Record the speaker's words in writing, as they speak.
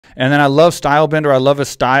And then I love Stylebender. I love his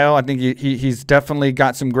style. I think he's definitely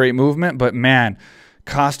got some great movement. But, man,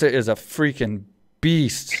 Costa is a freaking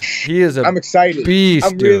beast. He is a I'm excited. beast,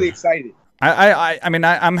 I'm really excited. I mean,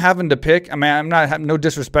 I'm having to pick. I mean, I'm not having no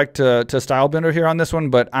disrespect to Stylebender here on this one,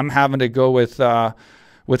 but I'm having to go with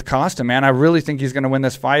Costa, man. I really think he's going to win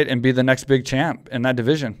this fight and be the next big champ in that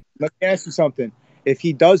division. Let me ask you something. If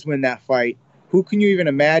he does win that fight, who can you even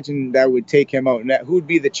imagine that would take him out? And who would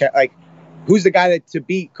be the like? Who's the guy to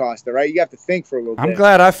beat Costa? Right? You have to think for a little bit. I'm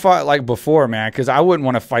glad I fought like before, man, because I wouldn't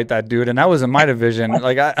want to fight that dude, and that was in my division.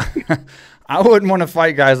 Like I wouldn't want to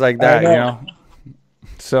fight guys like that, you know.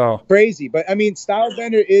 So crazy, but I mean,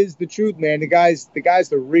 Stylebender is the truth, man. The guy's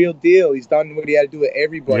the real deal. He's done what he had to do with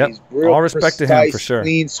everybody. Yep. He's real All respect precise, to him for sure.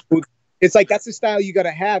 Clean, smooth. It's like that's the style you got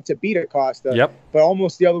to have to beat a Costa. Yep. But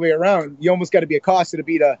almost the other way around. You almost got to be a Costa to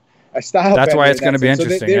beat a Stylebender. That's why it's going to be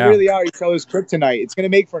interesting. So they really are each other's kryptonite. It's going to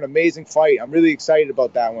make for an amazing fight. I'm really excited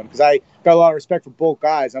about that one because I got a lot of respect for both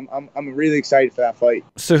guys. I'm really excited for that fight.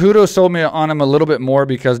 Cejudo sold me on him a little bit more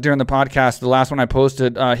because during the podcast, the last one I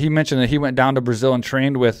posted, he mentioned that he went down to Brazil and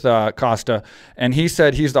trained with Costa, and he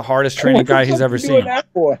said he's the hardest training guy he's ever seen.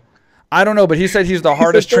 I don't know, but he said he's the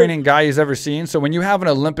hardest training guy he's ever seen. So when you have an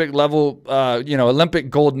Olympic level, Olympic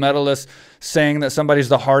gold medalist saying that somebody's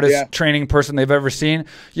the hardest training person they've ever seen,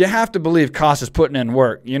 you have to believe Costa's putting in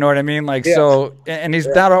work. You know what I mean? Like so, and he's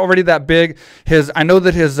already that big. I know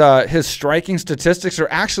that his striking statistics are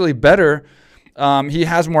actually better. He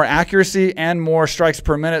has more accuracy and more strikes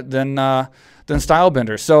per minute than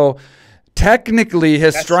Stylebender. So technically,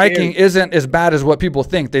 his striking isn't as bad as what people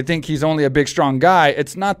think. They think he's only a big, strong guy.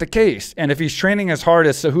 It's not the case. And if he's training as hard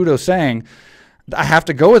as Cejudo's saying, I have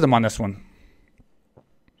to go with him on this one.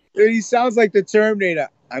 Dude, he sounds like the Terminator.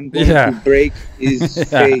 I'm going to break his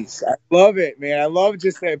face. I love it, man. I love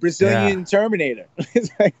just that Brazilian Terminator. It's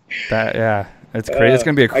like, it's crazy. It's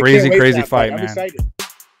going to be a crazy fight, man. I'm excited.